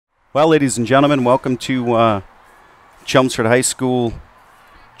Well, ladies and gentlemen, welcome to Chelmsford High School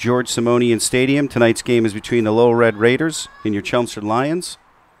George Simonian Stadium. Tonight's game is between the Lowell Red Raiders and your Chelmsford Lions.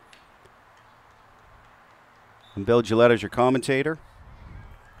 And Bill Gillette is your commentator.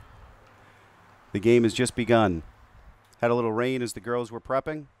 The game has just begun. Had a little rain as the girls were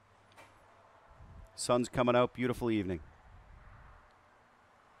prepping. Sun's coming out, beautiful evening.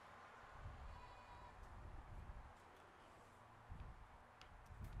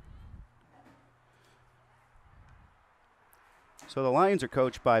 So the Lions are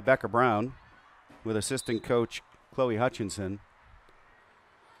coached by Becca Brown with assistant coach Chloe Hutchinson.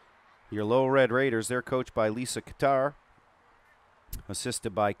 Your Lowell Red Raiders, they're coached by Lisa Qatar,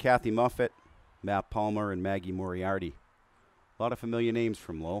 assisted by Kathy Muffett, Matt Palmer, and Maggie Moriarty. A lot of familiar names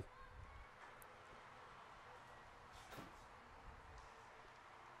from Lowell.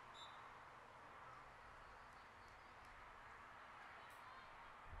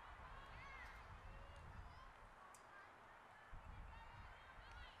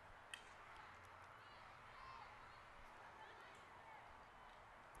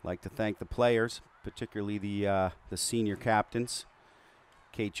 Like to thank the players, particularly the senior captains,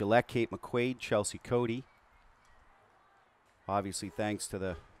 Kate Gillette, Kate McQuaid, Chelsea Cody. Obviously, thanks to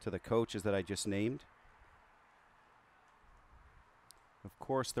the coaches that I just named. Of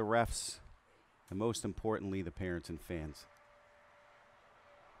course, the refs, and most importantly, the parents and fans.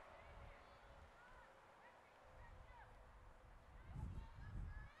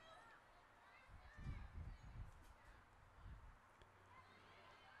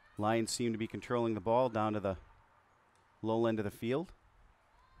 Lions seem to be controlling the ball down to the low end of the field.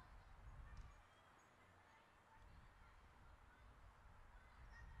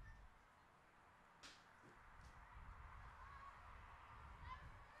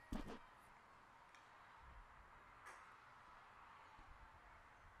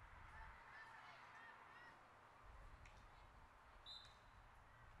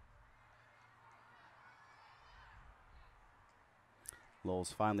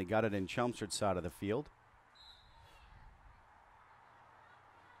 Lowell's finally got it in Chelmsford's side of the field.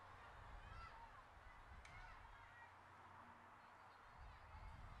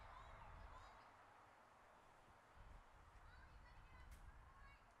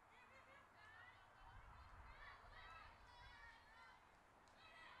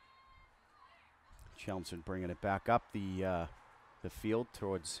 Chelmsford bringing it back up the field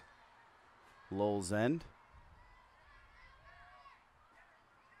towards Lowell's end.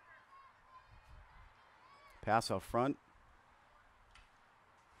 Pass out front.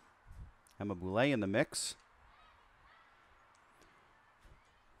 Emma Boulay in the mix.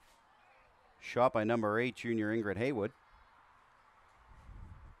 Shot by number 8, junior Ingrid Haywood.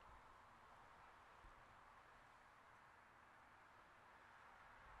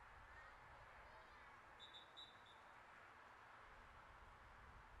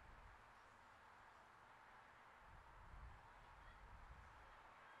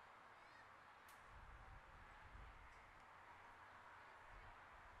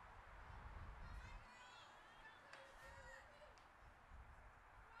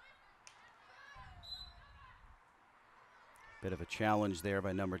 Bit of a challenge there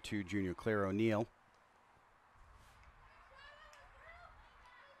by number 2, junior Claire O'Neill.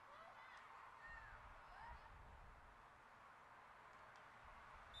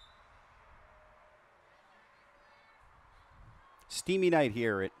 Steamy night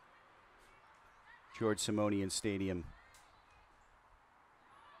here at George Simonian Stadium.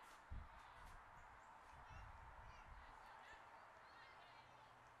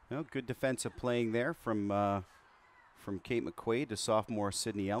 Well, good defensive playing there from Kate McQuaid to sophomore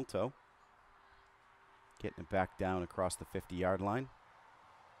Sydney Alto. Getting it back down across the 50-yard line.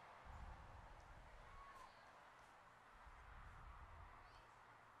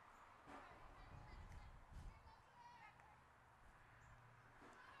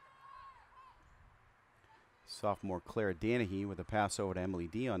 Sophomore Claire Danahy with a pass over to Emily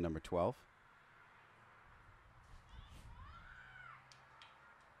Dion, number 12.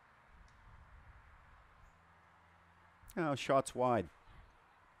 Oh, shots wide.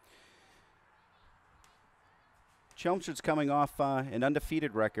 Chelmsford's coming off an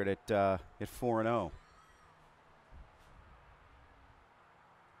undefeated record at 4-0.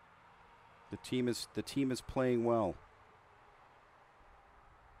 The team is playing well.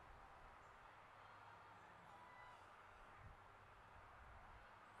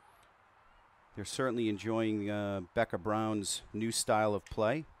 They're certainly enjoying Becca Brown's new style of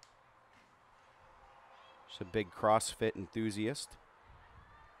play. She's a big CrossFit enthusiast.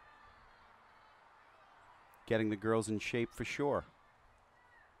 Getting the girls in shape for sure.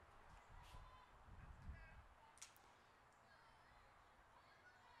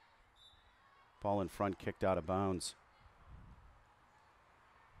 Ball in front, kicked out of bounds.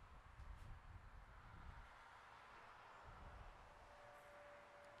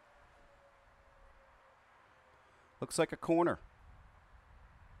 Looks like a corner.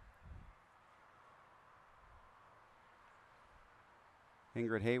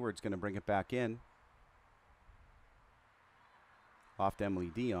 Ingrid Hayward's going to bring it back in. Off to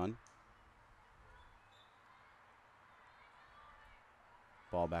Emily Dion.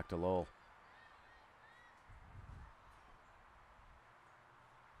 Ball back to Lowell.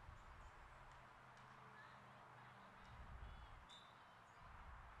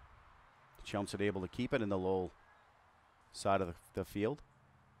 Chumps are able to keep it in the Lowell side of the field.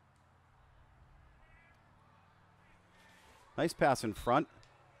 Nice pass in front.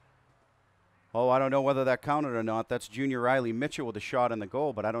 Oh, I don't know whether that counted or not. That's Junior Riley Mitchell with a shot in the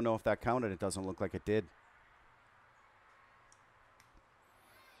goal, but I don't know if that counted. It doesn't look like it did.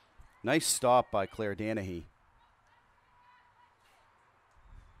 Nice stop by Claire Danahy.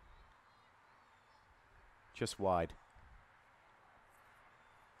 Just wide.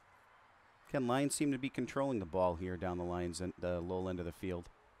 Again, Lions seem to be controlling the ball here down the lines and the low end of the field.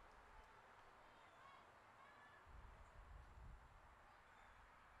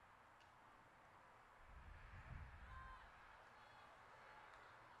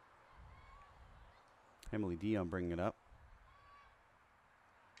 Emily Dion bringing it up.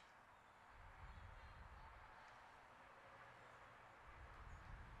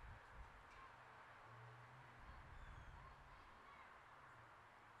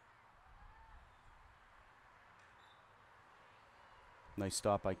 Nice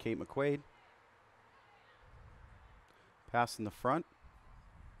stop by Kate McQuaid. Pass in the front.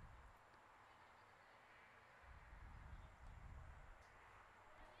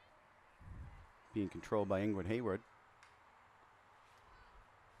 Being controlled by Ingrid Hayward.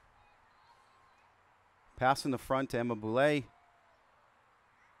 Pass in the front to Emma Boulay.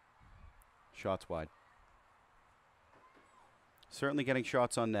 Shots wide. Certainly getting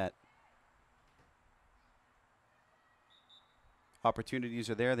shots on net. Opportunities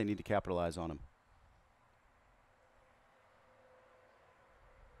are there. They need to capitalize on them.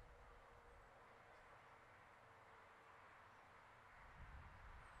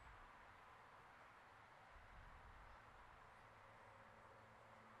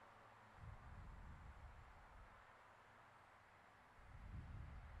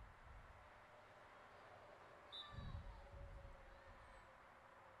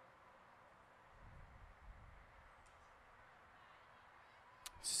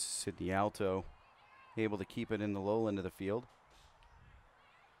 Sydney Alto able to keep it in the low end of the field.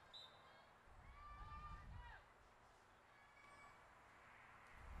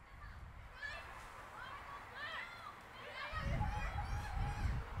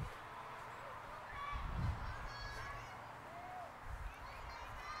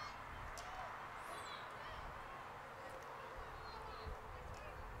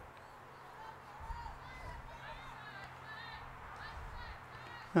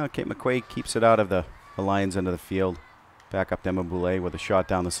 Kate McQuaid keeps it out of the Lions end of the field. Back up to Emma Boulay with a shot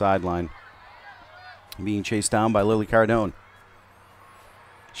down the sideline. Being chased down by Lily Cardone.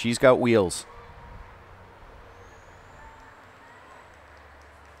 She's got wheels.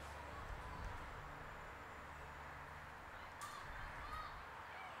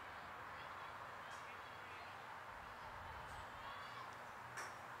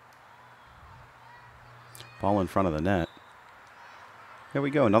 Ball in front of the net. There we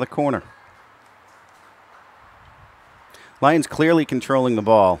go, another corner. Lions clearly controlling the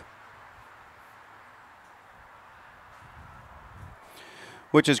ball,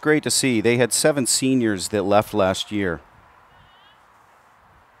 which is great to see. They had 7 seniors that left last year.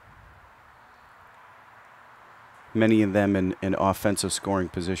 Many of them in offensive scoring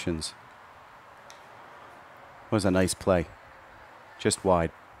positions. It was a nice play. Just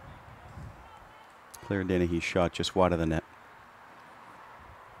wide. Claire Dennehy's shot just wide of the net.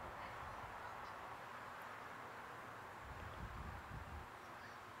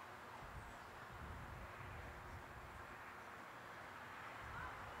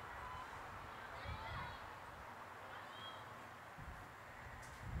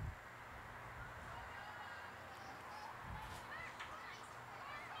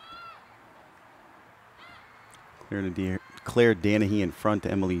 Claire Danahy in front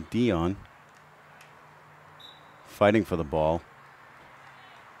to Emily Dion. Fighting for the ball.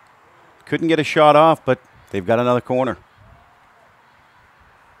 Couldn't get a shot off, but they've got another corner.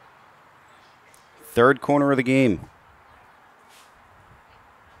 Third corner of the game.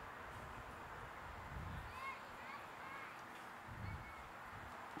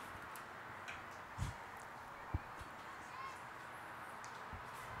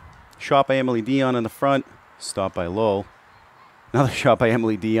 Shot by Emily Dion in the front. Stop by Lowell. Another shot by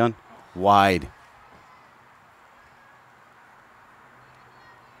Emily Dion. Wide.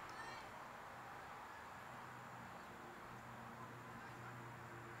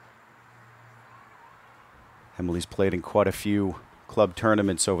 Emily's played in quite a few club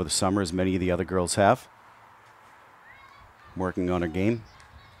tournaments over the summer, as many of the other girls have. Working on her game.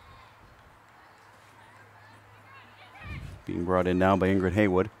 Being brought in now by Ingrid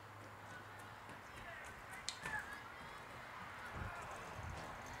Haywood.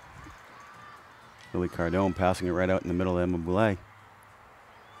 Lily Cardone passing it right out in the middle of Emma Boulay.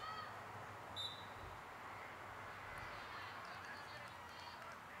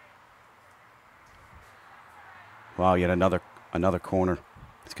 Wow, yet another corner.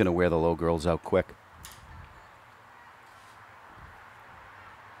 It's going to wear the Low girls out quick.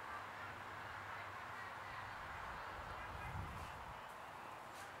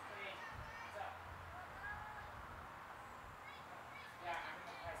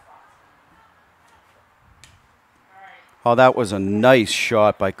 Oh, that was a nice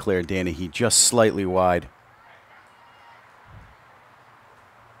shot by Claire Danahy, just slightly wide.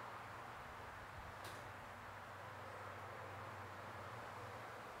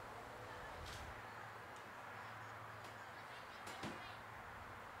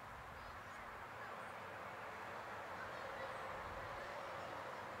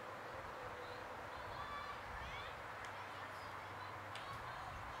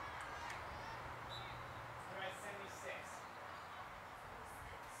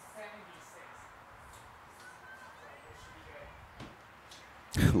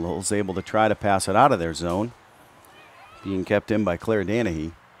 Lowell's able to try to pass it out of their zone. Being kept in by Claire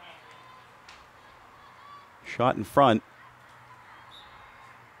Danahy. Shot in front.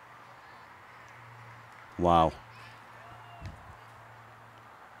 Wow.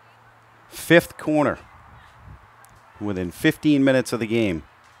 Fifth corner. Within 15 minutes of the game.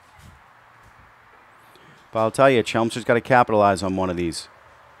 But I'll tell you, Chelmsford's got to capitalize on one of these.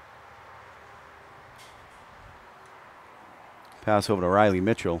 Pass over to Riley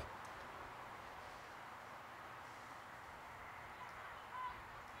Mitchell.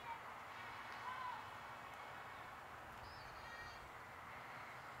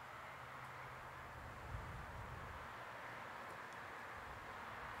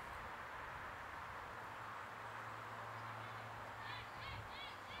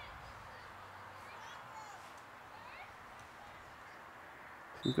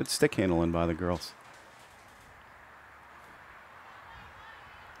 Some good stick handling by the girls.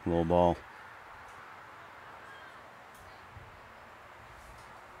 Low ball.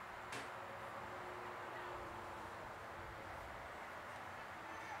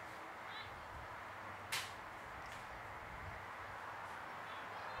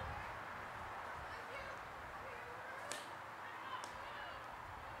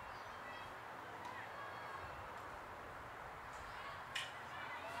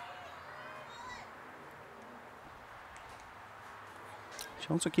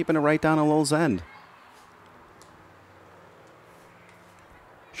 Also keeping it right down on Lowell's end.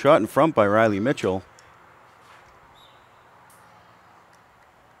 Shot in front by Riley Mitchell.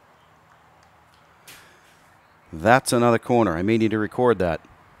 That's another corner. I may need to record that.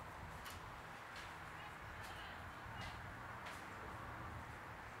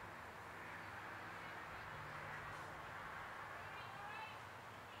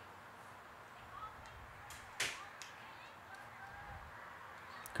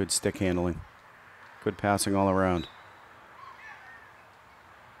 Good stick handling. Good passing all around.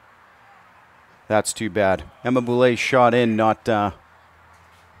 That's too bad. Emma Boulay shot in, not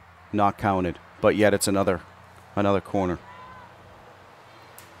counted. But yet it's another corner.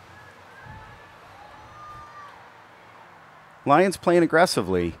 Lions playing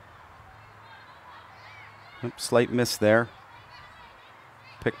aggressively. Oops, slight miss there.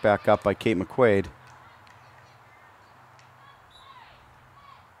 Picked back up by Kate McQuaid.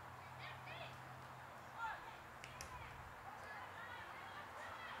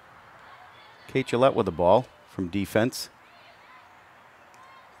 Kate Gillette with the ball from defense.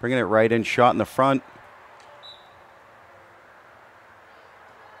 Bringing it right in, shot in the front.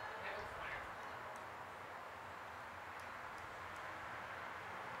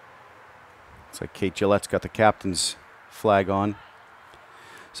 Looks like Kate Gillette's got the captain's flag on.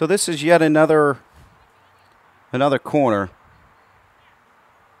 So this is yet another corner.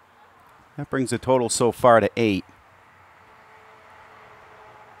 That brings the total so far to 8.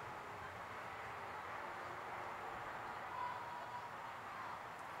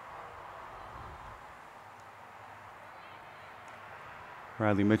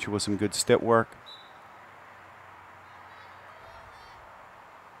 Riley Mitchell with some good step work.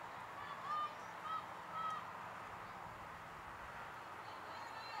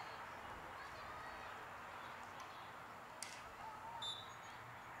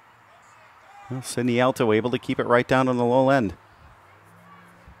 Well, Sydney Alto able to keep it right down on the low end.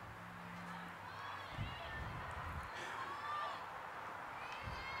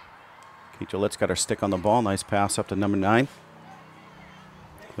 Kate Gillette's got her stick on the ball. Nice pass up to number 9.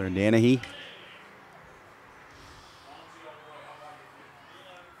 Claire Danahy.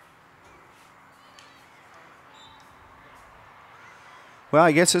 Well,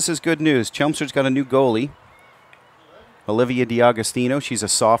 I guess this is good news. Chelmsford's got a new goalie, Olivia D'Agostino. She's a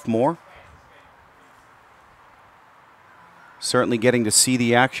sophomore. Certainly getting to see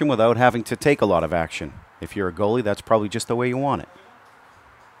the action without having to take a lot of action. If you're a goalie, that's probably just the way you want it.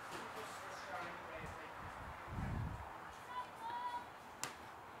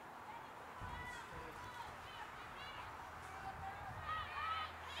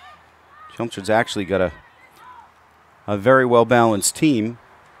 Chelmsford's actually got a very well-balanced team.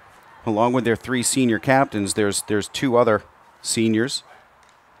 Along with their 3 senior captains, there's 2 other seniors.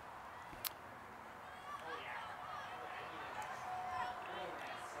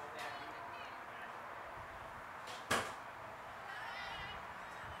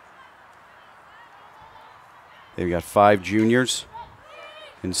 They've got 5 juniors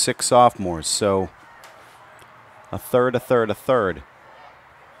and 6 sophomores, so a third.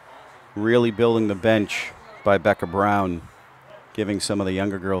 Really building the bench by Becca Brown, giving some of the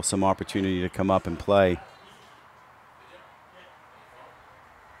younger girls some opportunity to come up and play.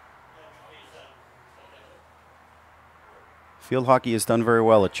 Field hockey has done very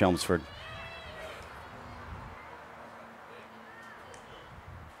well at Chelmsford.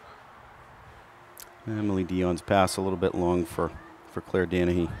 Emily Dion's pass a little bit long for Claire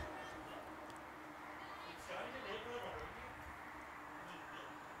Danahy.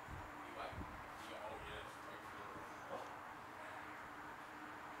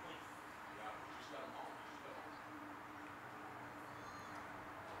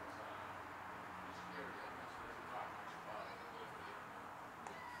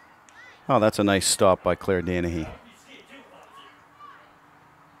 Oh, that's a nice stop by Claire Danahy.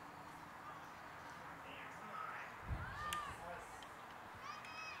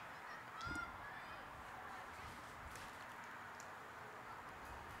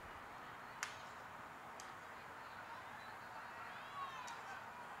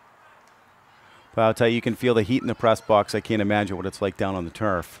 But I'll tell you, you can feel the heat in the press box. I can't imagine what it's like down on the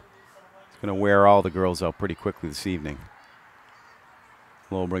turf. It's going to wear all the girls out pretty quickly this evening.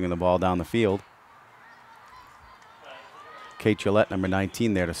 Lowell bringing the ball down the field. Kate Gillette, number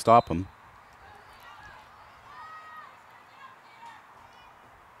 19, there to stop him.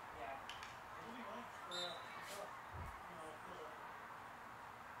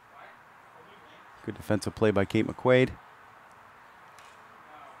 Good defensive play by Kate McQuaid.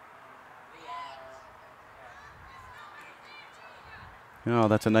 Oh,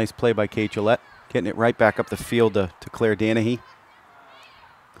 that's a nice play by Kate Gillette. Getting it right back up the field to Claire Danahy.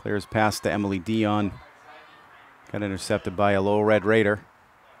 Claire's pass to Emily Dion. Got intercepted by a Lowell Red Raider.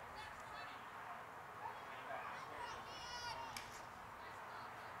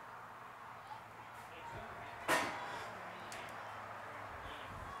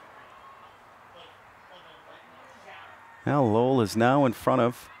 Now Lowell is now in front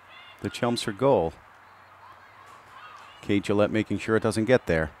of the Chelmsford goal. Kate Gillette making sure it doesn't get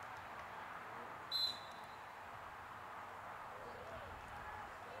there.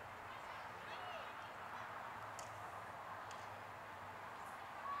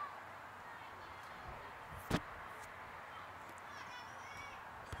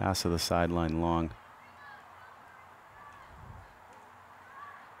 Pass to the sideline long.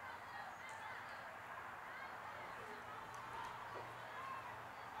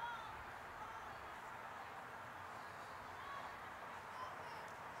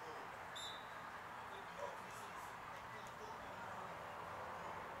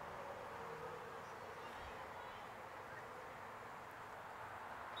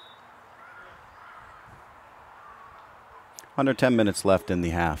 Under 10 minutes left in the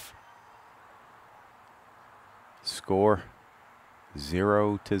half. Score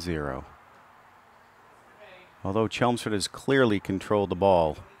 0-0. Although Chelmsford has clearly controlled the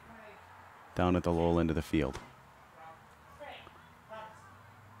ball down at the Lowell end of the field.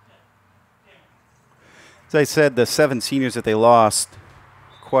 As I said, the 7 seniors that they lost,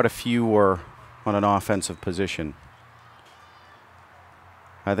 quite a few were on an offensive position.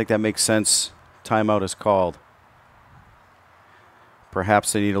 I think that makes sense. Timeout is called.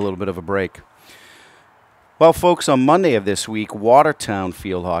 Perhaps they need a little bit of a break. Well, folks, on Monday of this week, Watertown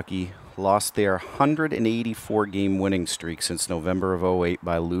Field Hockey lost their 184-game winning streak since November of '08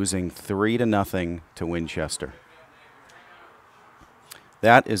 by losing 3-0 to Winchester.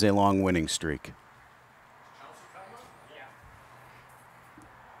 That is a long winning streak.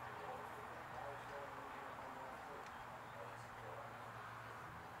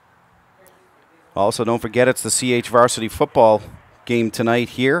 Also, don't forget it's the CH varsity football game tonight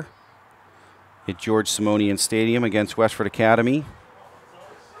here at George Simonian Stadium against Westford Academy.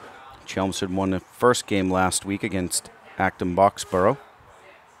 Chelmsford won the first game last week against Acton Boxborough.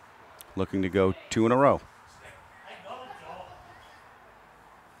 Looking to go 2 in a row.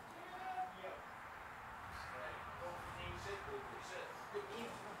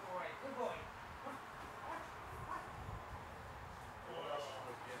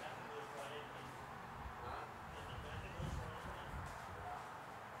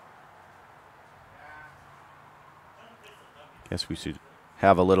 Guess we should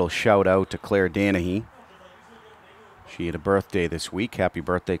have a little shout out to Claire Danahy. She had a birthday this week. Happy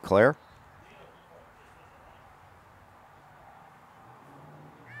birthday, Claire.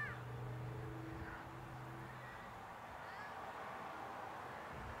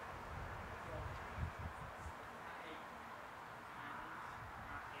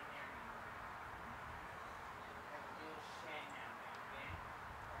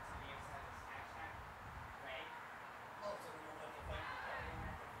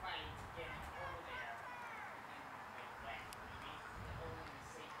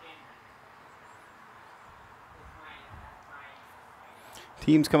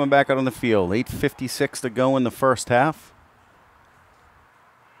 Teams coming back out on the field. 8:56 to go in the first half.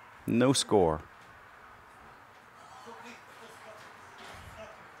 No score.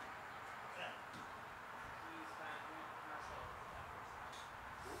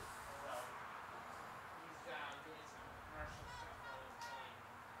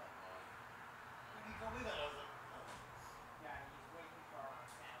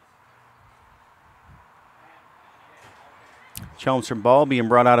 Chelmsford ball being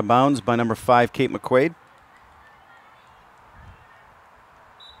brought out of bounds by number 5, Kate McQuaid.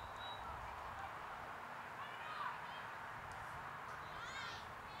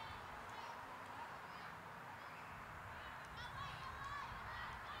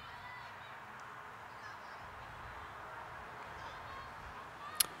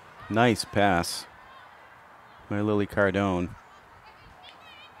 Nice pass by Lily Cardone.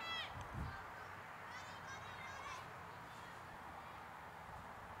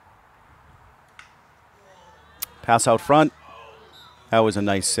 Pass out front. That was a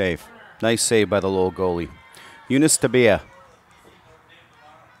nice save. Nice save by the Lowell goalie. Eunice Tabia.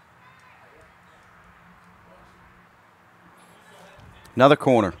 Another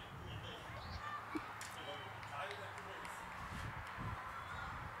corner.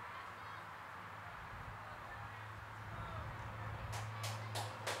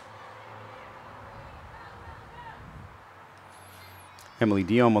 Emily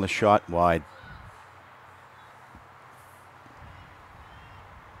Dion with a shot wide.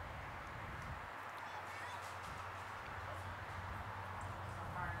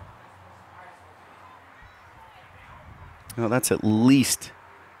 Well, that's at least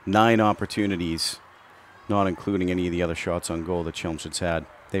 9 opportunities, not including any of the other shots on goal that Chelmsford's had.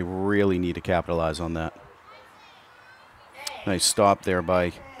 They really need to capitalize on that. Nice stop there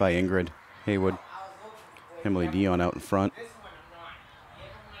by Ingrid Haywood. Emily Dion out in front.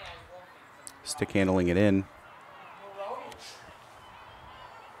 Stick handling it in.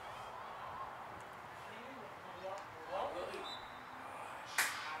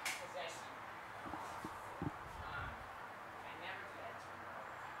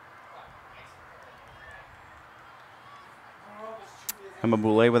 Emma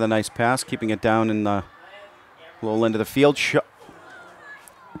Boulay with a nice pass, keeping it down in the low end of the field.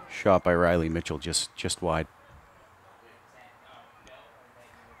 Shot by Riley Mitchell, just wide.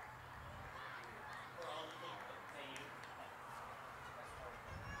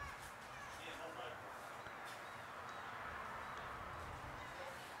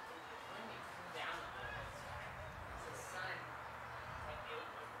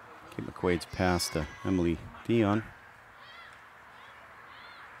 Kate McQuaid's pass to Emily Dion.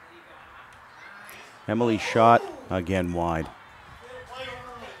 Emily shot, again wide.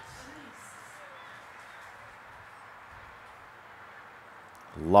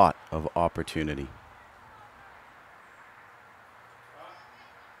 Lot of opportunity.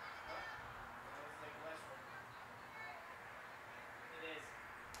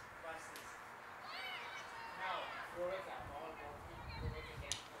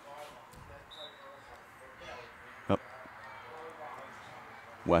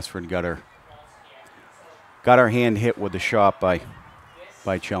 Westford got her hand hit with the shot by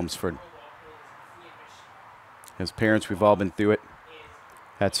Chelmsford. As parents, we've all been through it.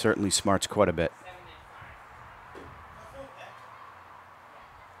 That certainly smarts quite a bit.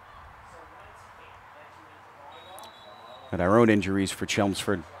 And our own injuries for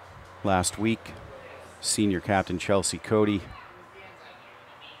Chelmsford last week. Senior captain Chelsea Cody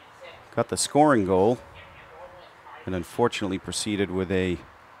got the scoring goal and unfortunately proceeded with a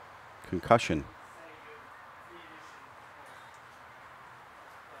concussion.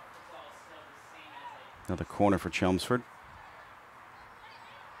 Another corner for Chelmsford.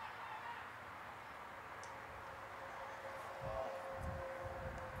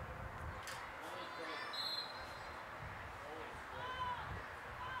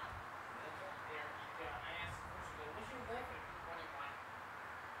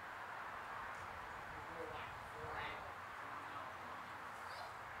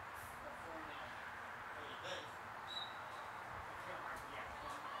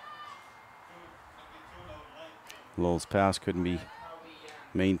 Lowell's pass couldn't be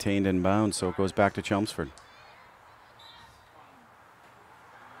maintained in bounds, so it goes back to Chelmsford.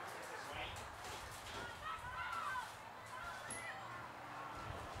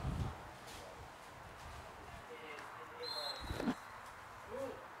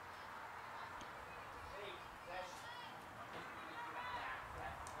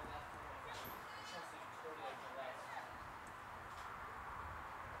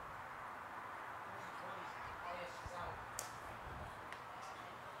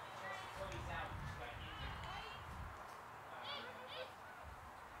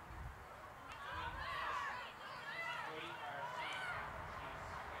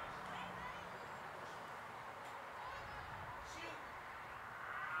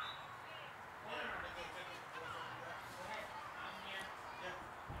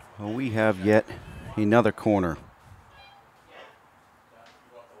 Well, we have yet another corner.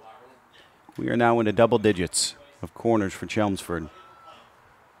 We are now into double digits of corners for Chelmsford.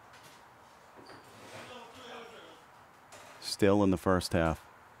 Still in the first half.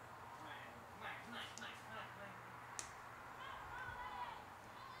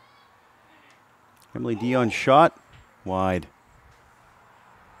 Emily Dion shot wide.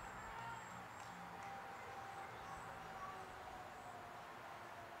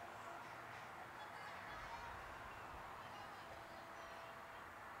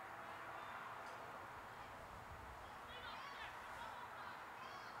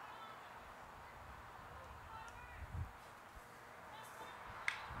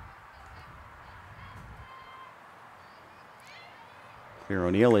 Here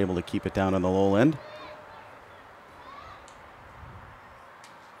O'Neill able to keep it down on the low end.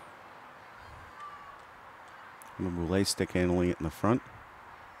 Boulay stick handling it in the front.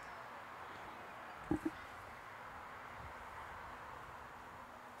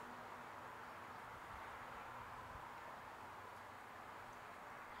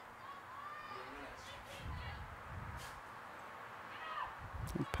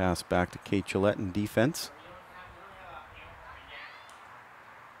 Pass back to Kate Gillette in defense.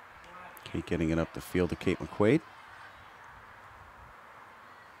 Kate getting it up the field to Kate McQuaid.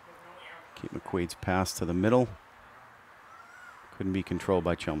 Kate McQuaid's pass to the middle. Couldn't be controlled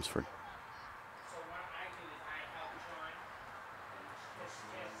by Chelmsford.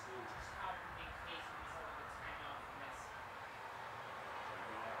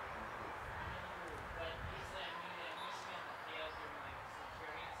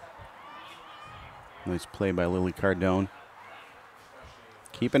 Nice play by Lily Cardone.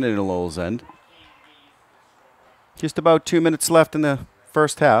 Keeping it in Lowell's end. Just about 2 minutes left in the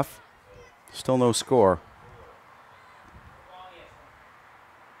first half. Still no score.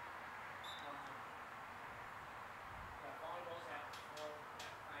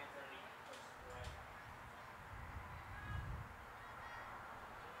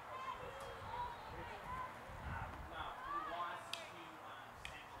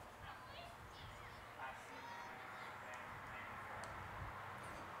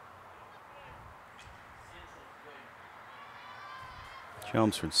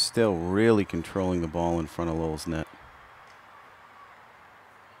 Chelmsford still really controlling the ball in front of Lowell's net.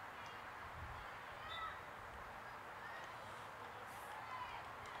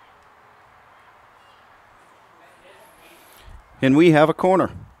 And we have a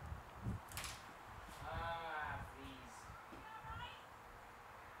corner.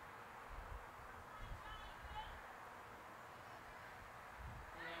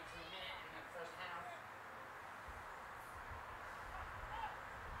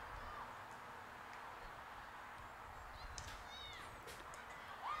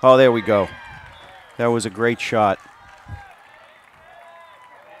 Oh, there we go. That was a great shot.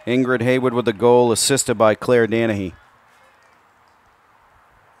 Ingrid Haywood with the goal, assisted by Claire Danahy.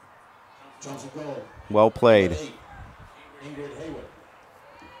 Well played.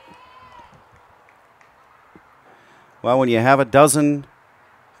 Well, when you have a dozen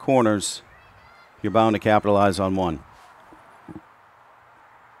corners, you're bound to capitalize on one.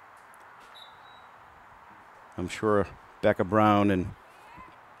 I'm sure Becca Brown and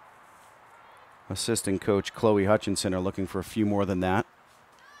assistant coach Chloe Hutchinson are looking for a few more than that.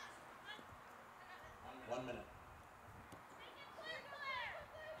 1 minute.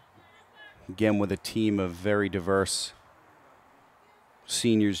 Again, with a team of very diverse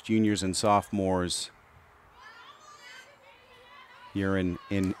seniors, juniors, and sophomores. You're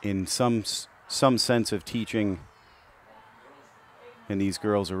in some sense of teaching, and these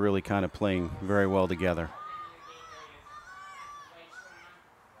girls are really kind of playing very well together.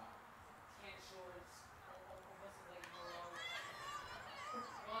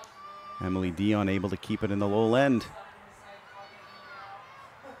 Emily Dion able to keep it in the low end.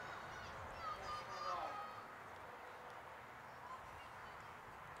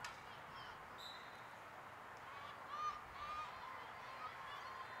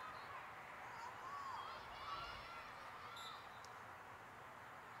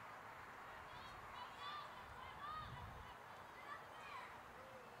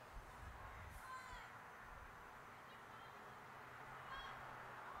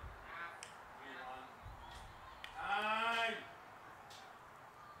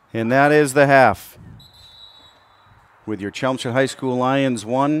 And that is the half. With your Chelmsford High School Lions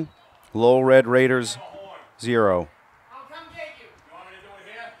 1, Lowell Red Raiders 0.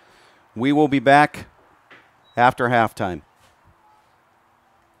 We will be back after halftime.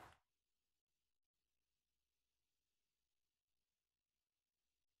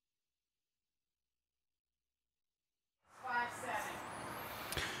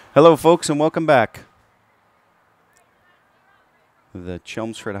 Hello, folks, and welcome back. The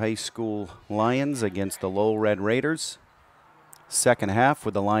Chelmsford High School Lions against the Lowell Red Raiders. Second half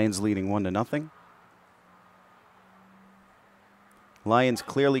with the Lions leading 1-0. Lions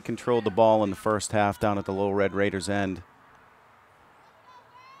clearly controlled the ball in the first half down at the Lowell Red Raiders' end.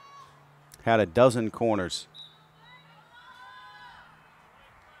 Had a dozen corners.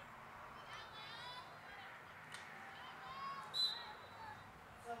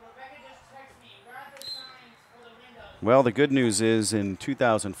 Well, the good news is in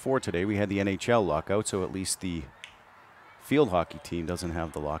 2004 today we had the NHL lockout, so at least the field hockey team doesn't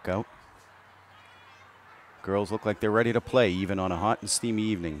have the lockout. Girls look like they're ready to play even on a hot and steamy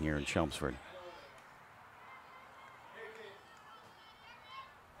evening here in Chelmsford.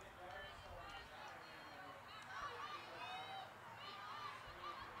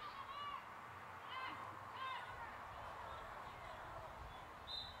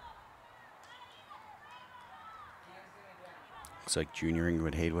 Looks like junior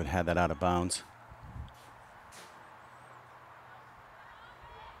Ingrid Haywood had that out of bounds.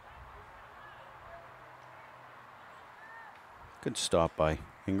 Good stop by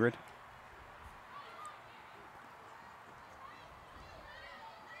Ingrid.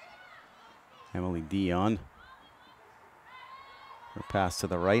 Emily Dion. Her pass to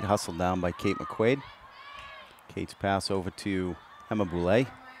the right, hustled down by Kate McQuaid. Kate's pass over to Emma Boulay.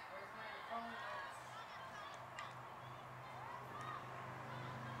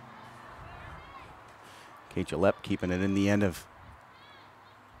 Kate Gillette keeping it in the end of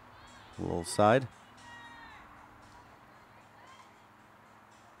the little side.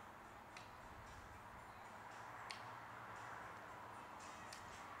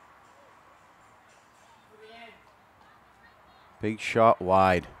 Big shot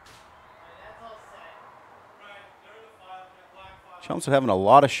wide. Chelmsford having a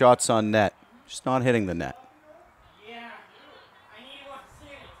lot of shots on net, just not hitting the net.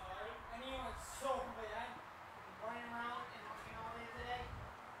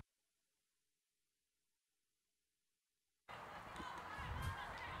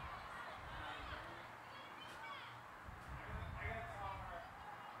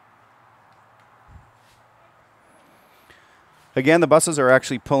 Again, the buses are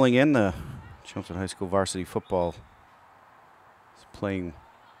actually pulling in. The Chelmsford High School varsity football is playing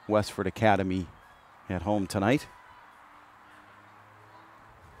Westford Academy at home tonight.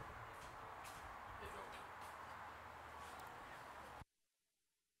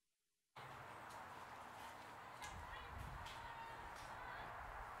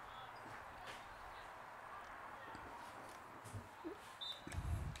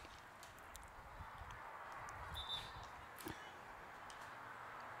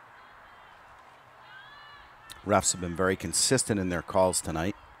 Refs have been very consistent in their calls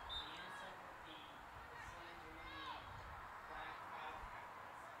tonight.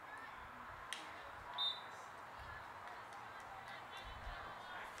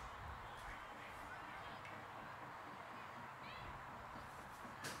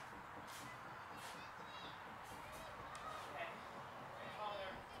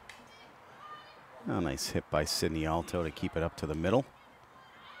 A nice hit by Sydney Alto to keep it up to the middle.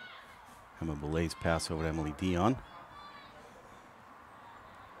 Emma Boulet's pass over to Emily Dion.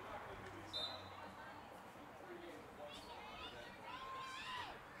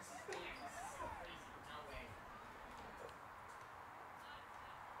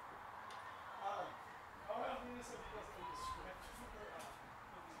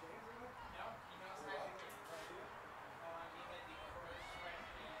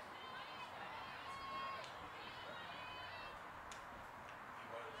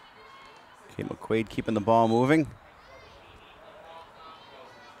 Kate McQuaid keeping the ball moving.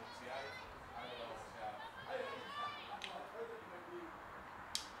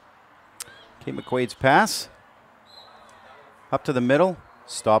 Kate McQuaid's pass. Up to the middle.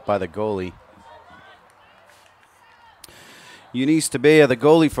 Stopped by the goalie. Eunice Tabea, the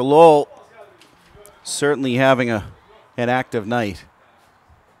goalie for Lowell, certainly having an active night.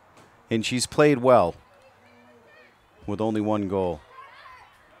 And she's played well with only one goal.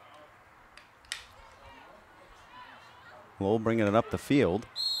 Lowell bringing it up the field.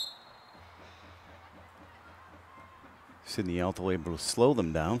 Sydney Alto able to slow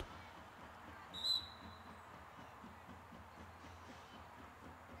them down.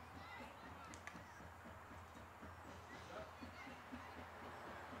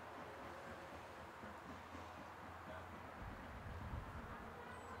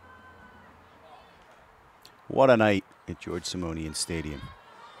 What a night at George Simonian Stadium.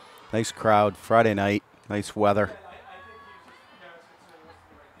 Nice crowd, Friday night, nice weather.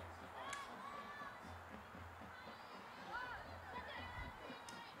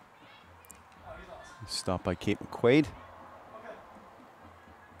 Stopped by Kate McQuaid.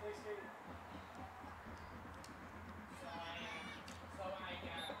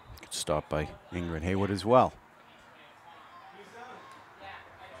 Stopped by Ingrid Haywood as well.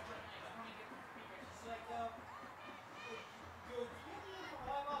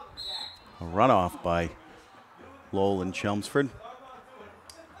 A runoff by Lowell and Chelmsford.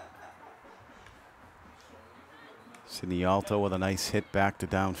 Sydney Alto with a nice hit back to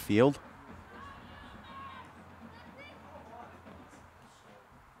downfield.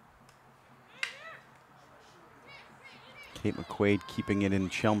 Kate McQuaid keeping it in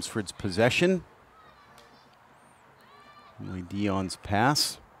Chelmsford's possession. Emily Dion's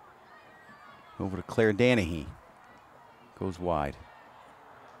pass over to Claire Danahy. Goes wide.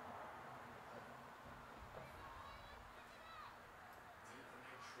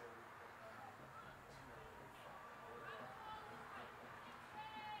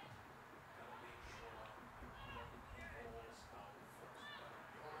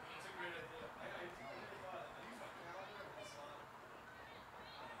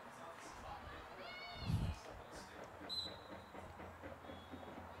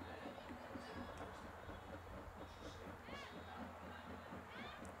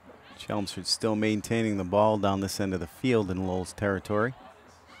 Chelmsford still maintaining the ball down this end of the field in Lowell's territory.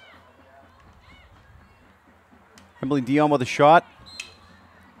 Emily Dion with a shot.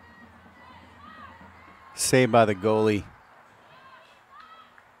 Saved by the goalie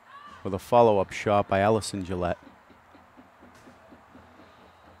with a follow-up shot by Allison Gillette.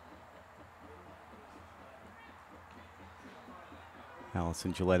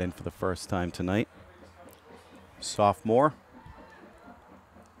 Allison Gillette in for the first time tonight. Sophomore.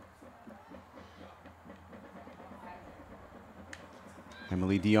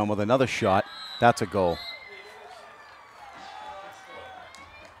 Emily Dion with another shot. That's a goal.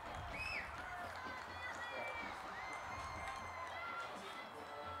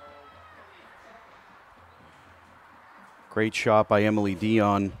 Great shot by Emily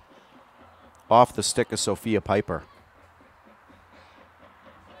Dion off the stick of Sophia Piper.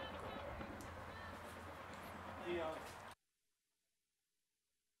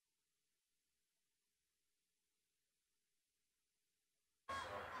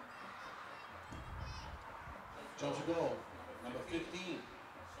 Joseph goal, number 15,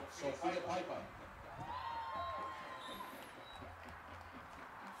 Sophia Piper.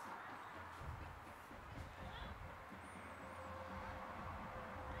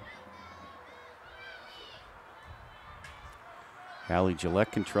 Allie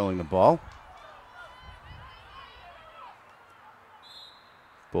Gillette controlling the ball.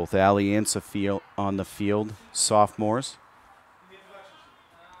 Both Allie and Sophia on the field, sophomores.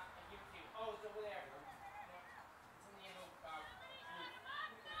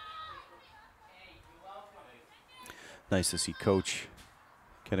 Nice to see Coach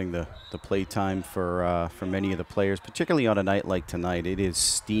getting the play time for many of the players, particularly on a night like tonight. It is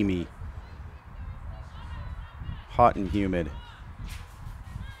steamy, hot and humid.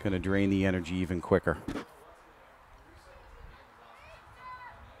 Going to drain the energy even quicker.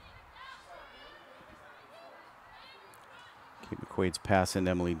 Kate McQuaid's pass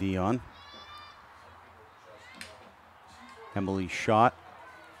into Emily Dion. Emily's shot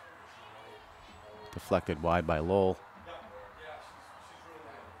deflected wide by Lowell.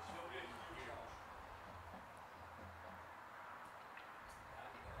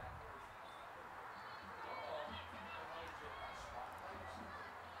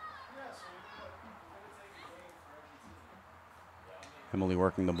 Emily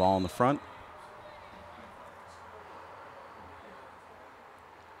working the ball in the front.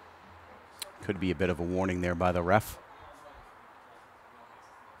 Could be a bit of a warning there by the ref.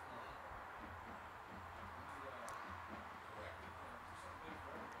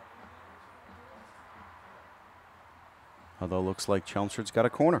 Although looks like Chelmsford's got a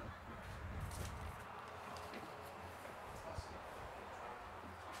corner.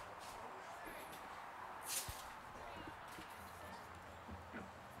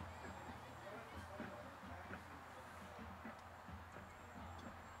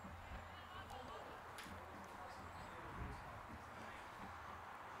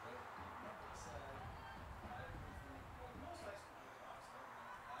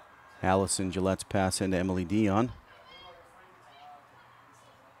 Allison Gillette's pass into Emily Dion.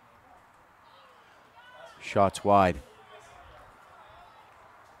 Shots wide.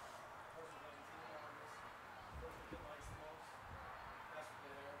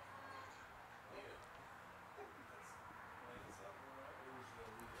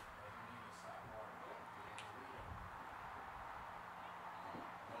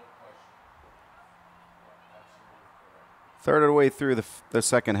 Third of the way through the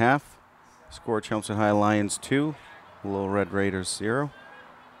second half. Score Chelmsford High Lions 2, Lowell Red Raiders 0.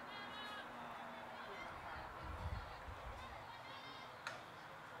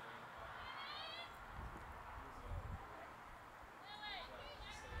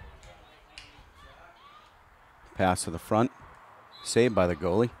 Pass to the front, saved by the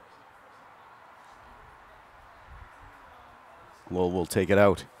goalie. Lowell will take it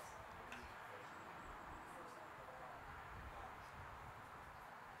out.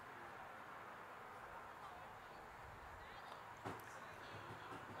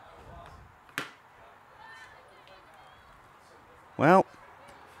 Well,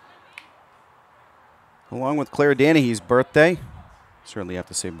 along with Claire Danahy's birthday, certainly have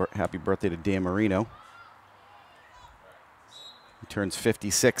to say happy birthday to Dan Marino. He turns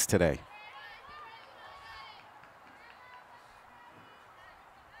 56 today.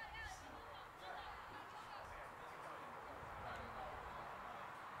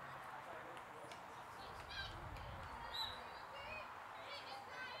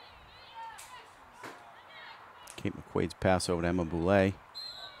 Kate McQuaid's pass over to Emma Boulay.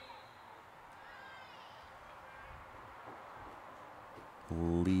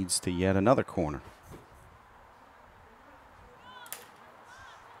 Leads to yet another corner.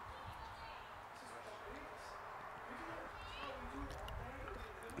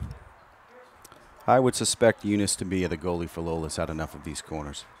 I would suspect Eunice to be the goalie for Lowell has had enough of these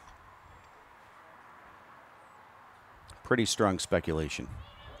corners. Pretty strong speculation.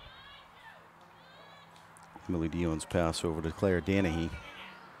 Emily Dion's pass over to Claire Danahy.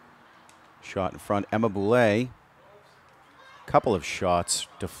 Shot in front. Emma Boulay. Couple of shots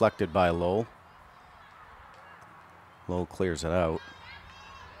deflected by Lowell. Lowell clears it out.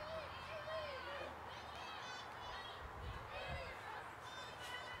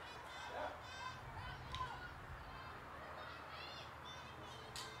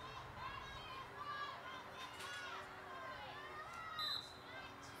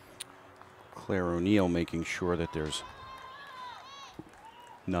 Claire O'Neill making sure that there's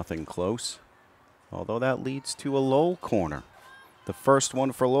nothing close. Although that leads to a Lowell corner. The first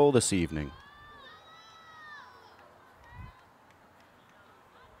one for Lowell this evening.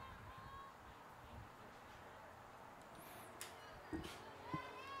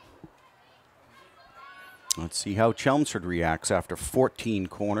 Let's see how Chelmsford reacts after 14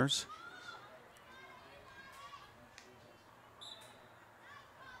 corners.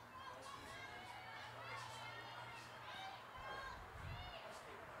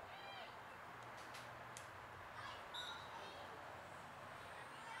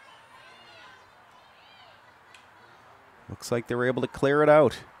 Looks like they were able to clear it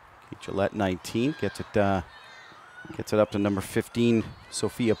out. Gillette 19 gets it up to number 15,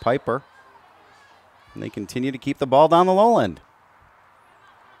 Sophia Piper. And they continue to keep the ball down the low end.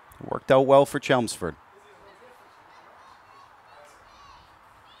 Worked out well for Chelmsford.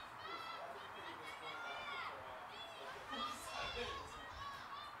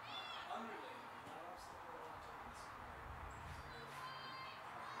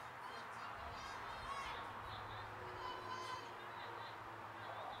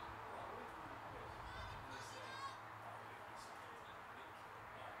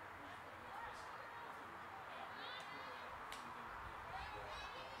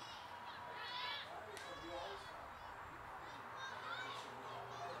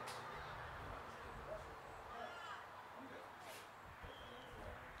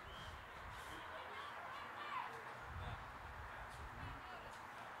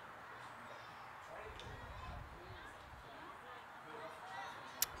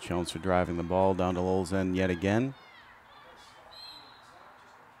 Chelmsford driving the ball down to Lowell's end yet again.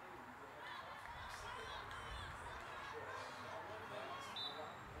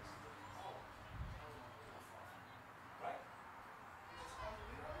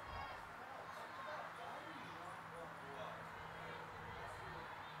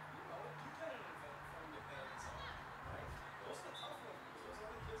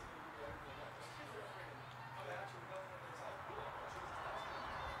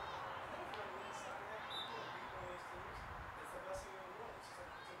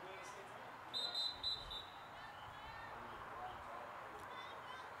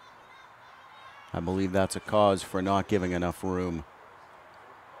 I believe that's a cause for not giving enough room.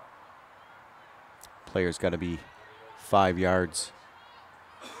 Player's got to be 5 yards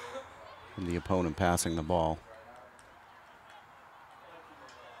from the opponent passing the ball.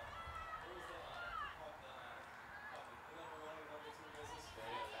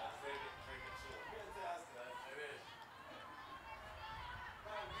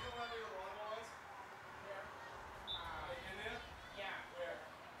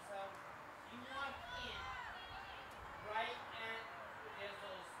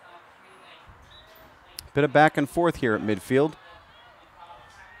 Bit of back and forth here at midfield.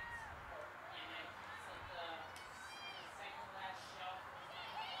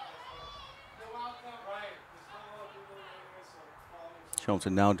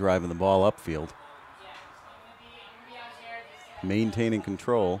 Chelmsford now driving the ball upfield. Maintaining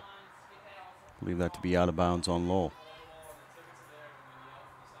control. Believe that to be out of bounds on Lowell.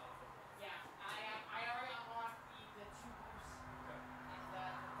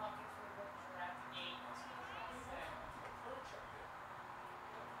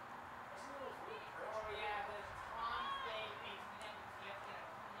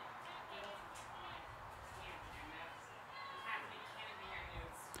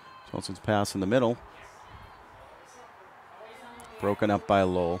 Chelmsford's pass in the middle. Broken up by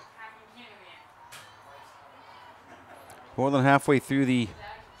Lowell. More than halfway through the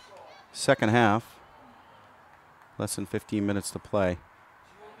second half. Less than 15 minutes to play.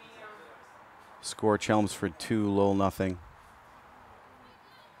 Score Chelmsford 2, Lowell nothing.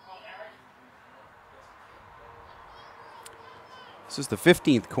 This is the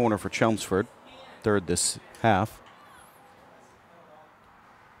 15th corner for Chelmsford. Third this half.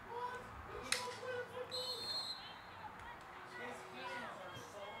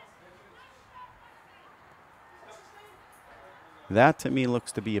 That, to me,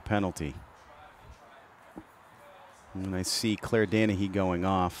 looks to be a penalty. And I see Claire Danahy going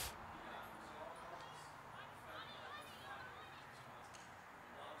off.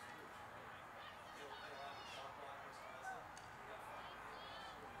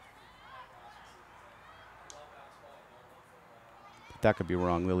 But that could be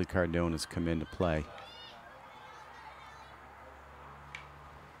wrong. Lily Cardone has come into play.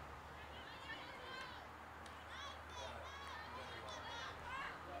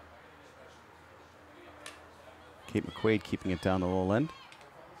 Kate McQuaid keeping it down the low end.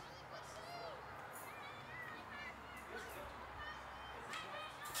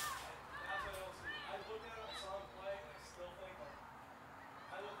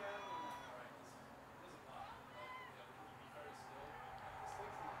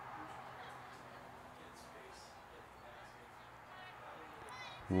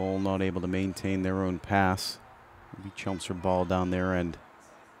 Lowell not able to maintain their own pass. Maybe Chelmsford ball down their end.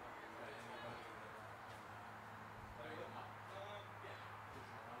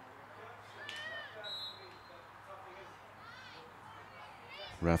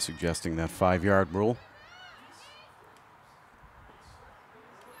 Ref suggesting that 5-yard rule.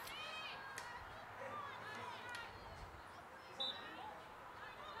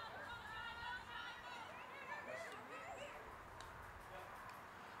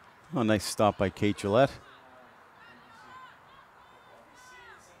 Oh, nice stop by Kate Gillette.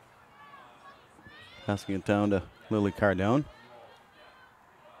 Passing it down to Lily Cardone.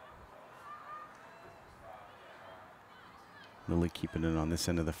 Lily keeping it on this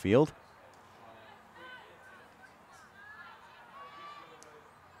end of the field.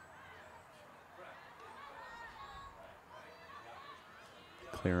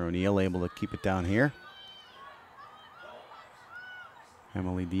 Claire O'Neill able to keep it down here.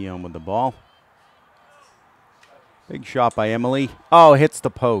 Emily Dion with the ball. Big shot by Emily. Oh, hits the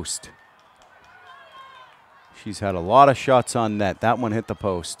post. She's had a lot of shots on net. That one hit the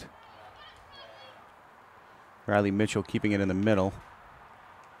post. Riley Mitchell keeping it in the middle.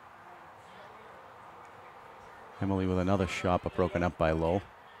 Emily with another shot, but broken up by Lowell.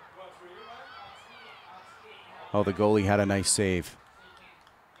 Oh, the goalie had a nice save.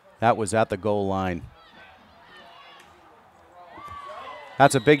 That was at the goal line.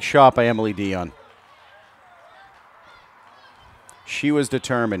 That's a big shot by Emily Dion. She was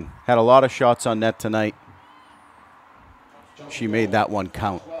determined. Had a lot of shots on net tonight. She made that one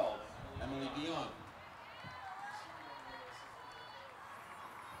count.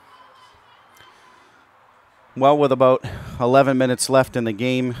 Well, with about 11 minutes left in the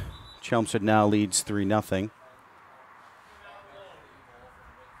game, Chelmsford now leads 3-0.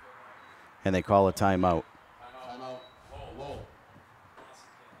 And they call a timeout.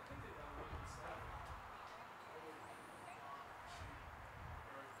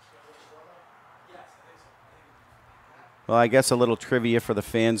 Well, I guess a little trivia for the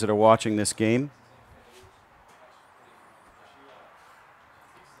fans that are watching this game.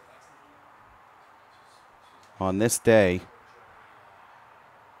 On this day,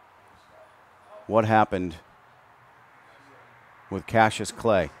 what happened with Cassius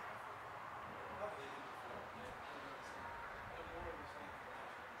Clay?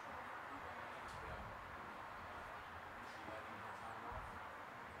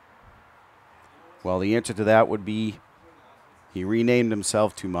 Well, the answer to that would be he renamed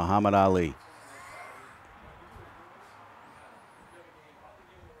himself to Muhammad Ali.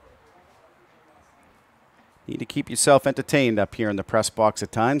 Need to keep yourself entertained up here in the press box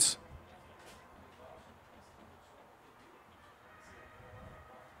at times.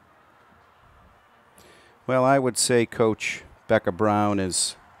 Well, I would say Coach Becca Brown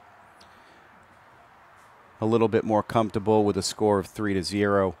is a little bit more comfortable with a score of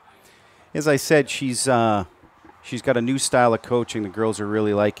 3-0. As I said, she's got a new style of coaching. The girls are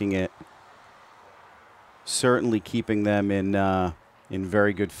really liking it. Certainly keeping them in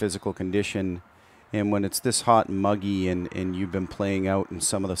very good physical condition. And when it's this hot and muggy and you've been playing out in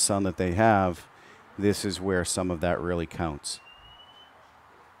some of the sun that they have, this is where some of that really counts.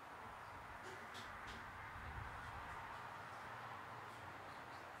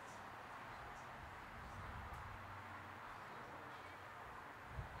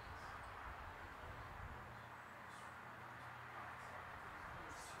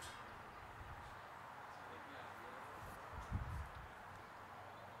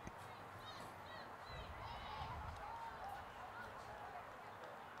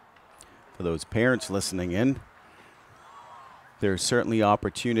 For those parents listening in, there's certainly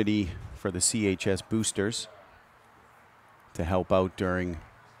opportunity for the CHS boosters to help out during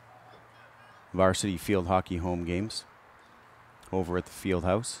varsity field hockey home games over at the field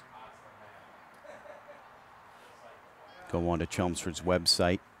house. Go on to Chelmsford's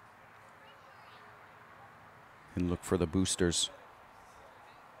website and look for the boosters.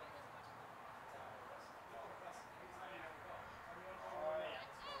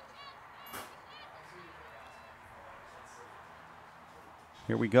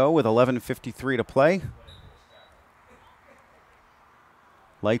 Here we go with 11:53 to play.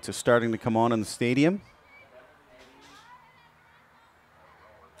 Lights are starting to come on in the stadium.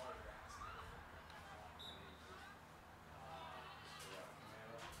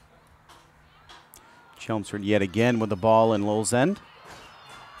 Chelmsford yet again with the ball in Lowell's end.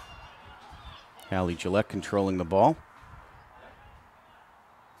 Hallie Gillette controlling the ball.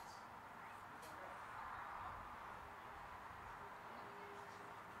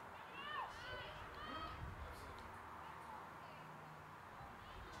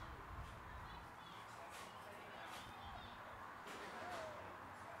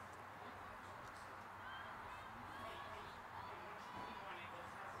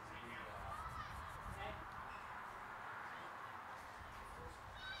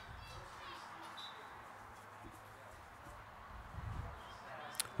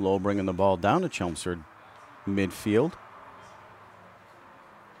 Lowell bringing the ball down to Chelmsford midfield.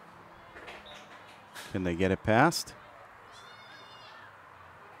 Can they get it past?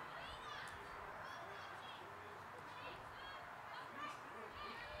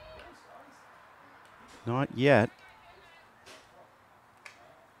 Not yet.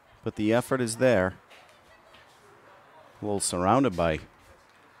 But the effort is there. A little surrounded by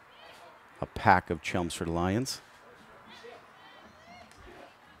a pack of Chelmsford Lions.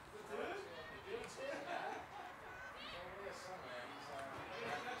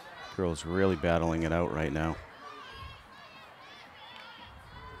 Girls really battling it out right now.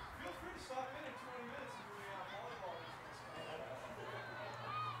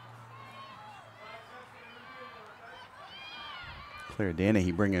 Claire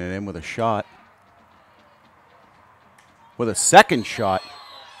Danahy bringing it in with a shot. With a second shot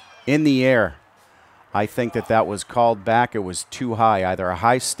in the air. I think that was called back. It was too high, either a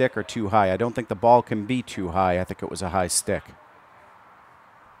high stick or too high. I don't think the ball can be too high. I think it was a high stick.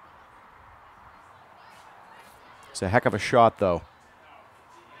 It's a heck of a shot, though.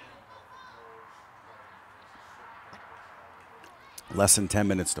 Less than 10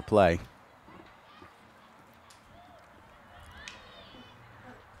 minutes to play.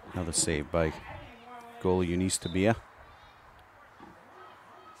 Another save by goalie Eunice Tabia.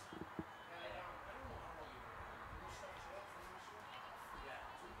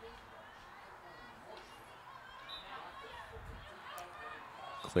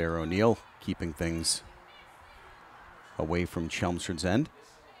 Claire O'Neill keeping things away from Chelmsford's end.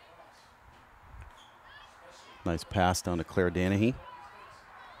 Nice pass down to Claire Danahy.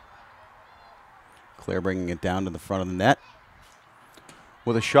 Claire bringing it down to the front of the net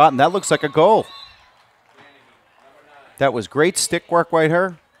with a shot, and that looks like a goal. That was great stick work right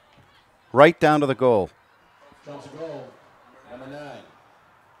here. Right down to the goal. Comes a goal. Number 9,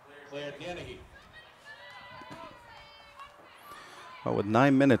 Claire Danahy. Well, with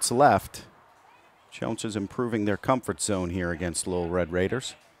 9 minutes left, Chelmsford's improving their comfort zone here against Lowell Red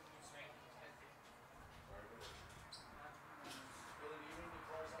Raiders.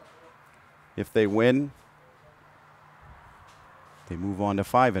 If they win, they move on to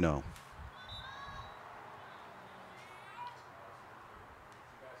 5-0.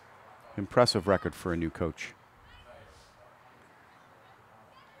 Impressive record for a new coach.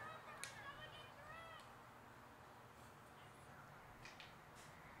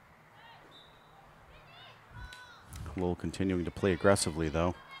 Lowell continuing to play aggressively,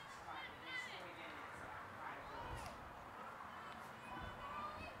 though.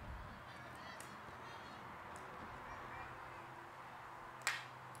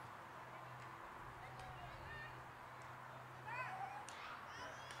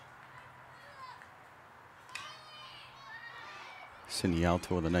 Cindy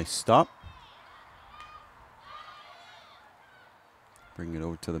Alto with a nice stop. Bring it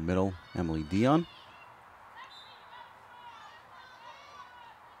over to the middle, Emily Dion.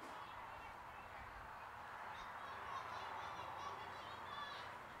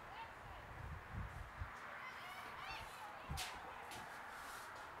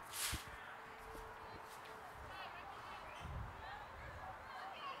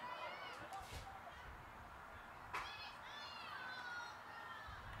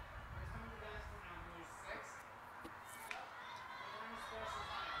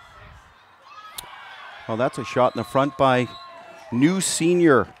 Well, that's a shot in the front by new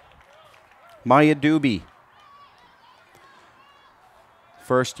senior Maya Doobie.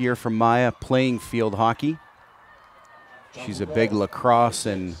 First year for Maya playing field hockey. She's a big lacrosse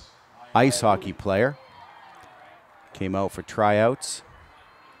and ice hockey player. Came out for tryouts.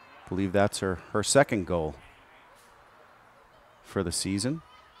 I believe that's her second goal for the season.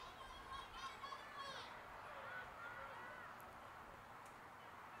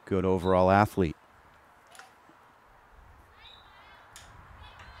 Good overall athlete.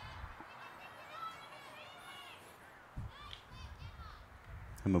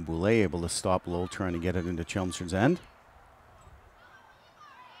 Emma Boulay able to stop Lowell trying to get it into Chelmsford's end.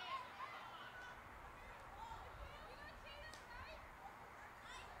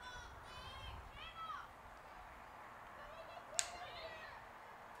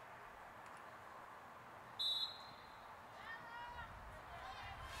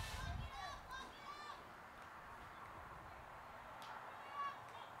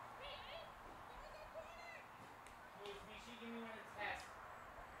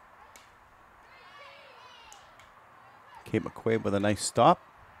 Kate McQuaid with a nice stop.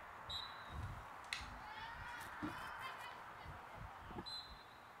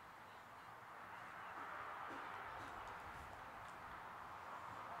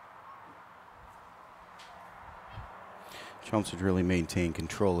 Chelmsford really maintained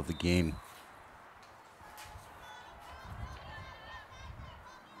control of the game.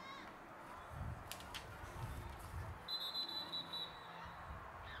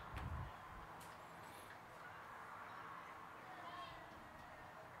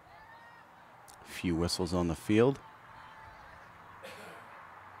 few whistles on the field.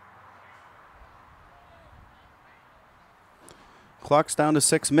 Clock's down to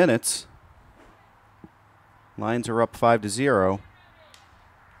 6 minutes. Lions are up 5-0.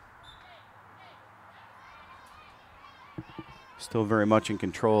 Still very much in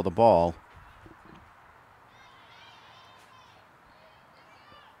control of the ball.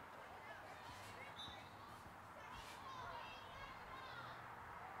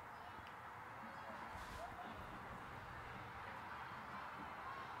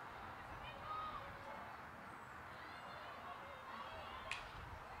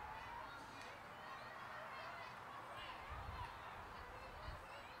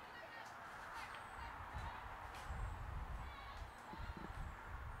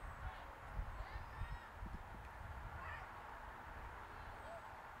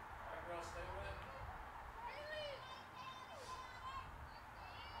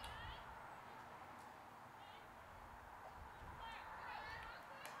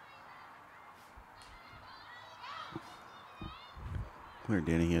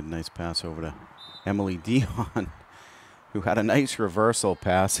 Danny had a nice pass over to Emily Dion, who had a nice reversal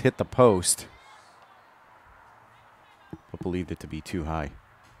pass, hit the post, but believed it to be too high.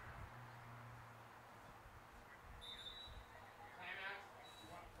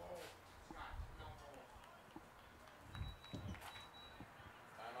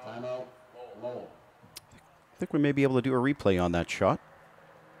 Timeout, Lowell. I think we may be able to do a replay on that shot.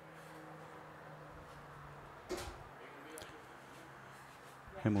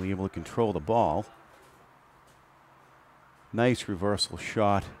 Emily able to control the ball. Nice reversal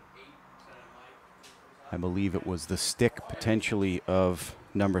shot. I believe it was the stick potentially of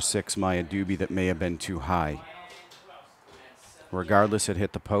number 6 Maya Doobie that may have been too high. Regardless, it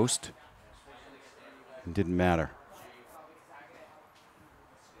hit the post. It didn't matter.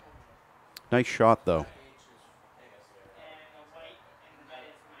 Nice shot though.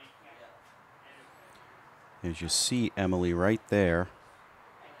 As you see Emily right there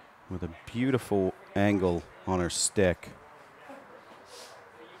with a beautiful angle on her stick.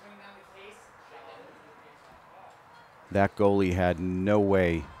 That goalie had no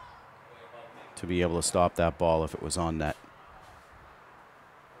way to be able to stop that ball if it was on net.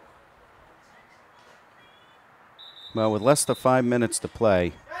 Well, with less than 5 minutes to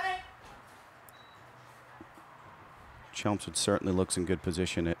play, Chelmsford certainly looks in good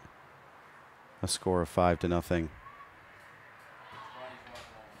position at a score of 5-0.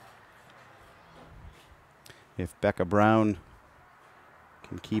 If Becca Brown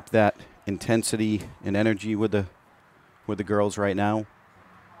can keep that intensity and energy with the girls right now,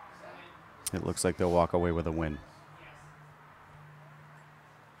 it looks like they'll walk away with a win.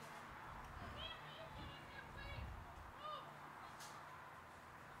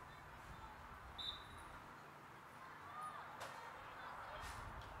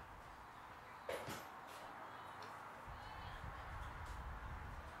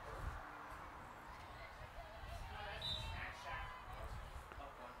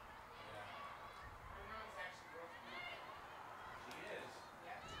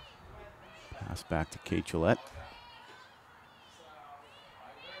 Pass back to Kate Gillette.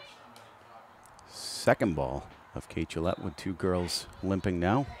 Second ball of Kate Gillette with 2 girls limping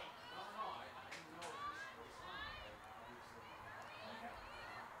now.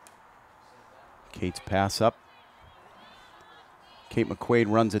 Kate's pass up. Kate McQuaid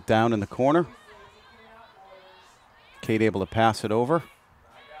runs it down in the corner. Kate able to pass it over.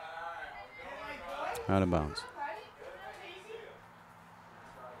 Out of bounds.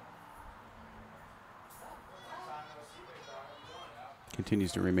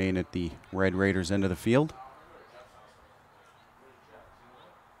 Continues to remain at the Red Raiders end of the field.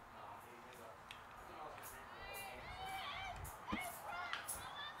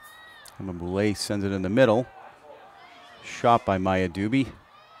 Emma Boulay sends it in the middle. Shot by Maya Doobie.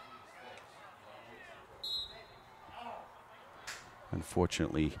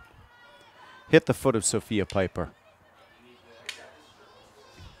 Unfortunately, hit the foot of Sophia Piper.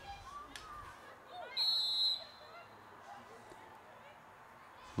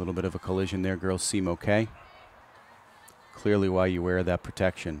 A little bit of a collision there. Girls seem okay. Clearly why you wear that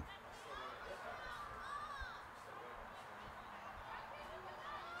protection.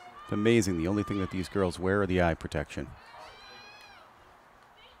 It's amazing. The only thing that these girls wear are the eye protection.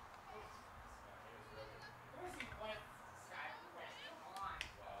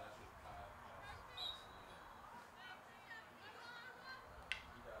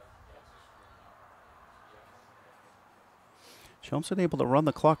 Chelmsford able to run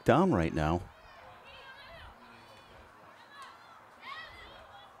the clock down right now.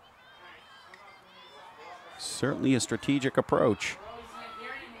 Certainly a strategic approach.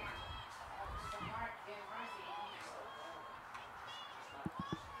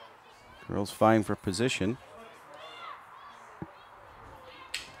 Girls vying for position.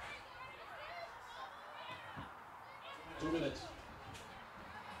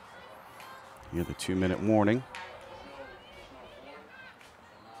 Hear the 2-minute warning.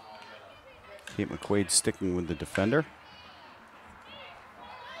 Kate McQuaid sticking with the defender.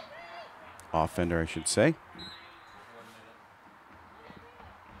 Offender, I should say.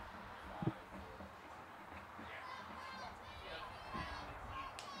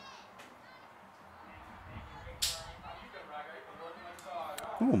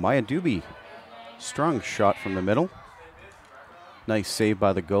 Oh, Maya Doobie. Strong shot from the middle. Nice save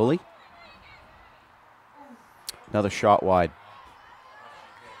by the goalie. Another shot wide.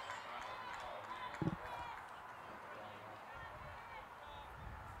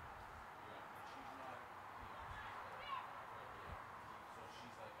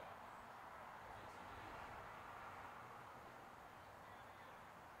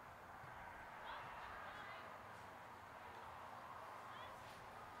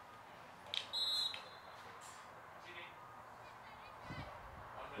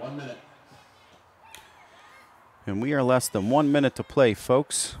 And we are less than 1 minute to play,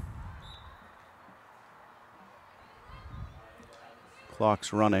 folks.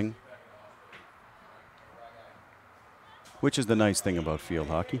 Clock's running. Which is the nice thing about field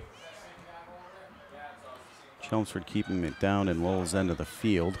hockey. Chelmsford keeping it down in Lowell's end of the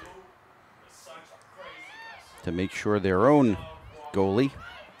field to make sure their own goalie,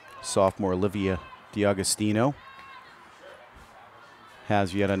 sophomore Olivia DiAgostino,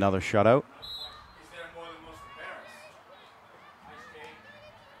 has yet another shutout.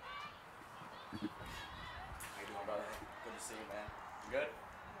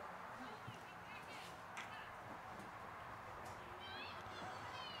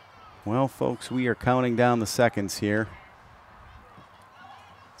 Well, folks, we are counting down the seconds here.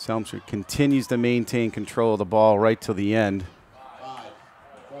 Chelmsford continues to maintain control of the ball right till the end.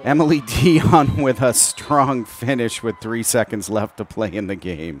 Emily Dion with a strong finish with 3 seconds left to play in the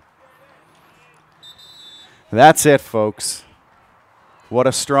game. That's it, folks. What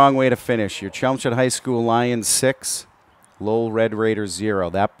a strong way to finish. Your Chelmsford High School Lions 6, Lowell Red Raiders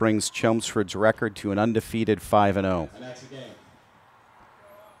 0. That brings Chelmsford's record to an undefeated 5-0.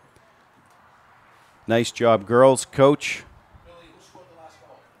 Nice job, girls. Coach.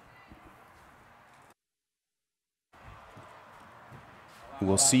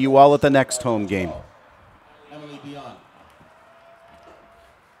 We'll see you all at the next home game. Emily Dion.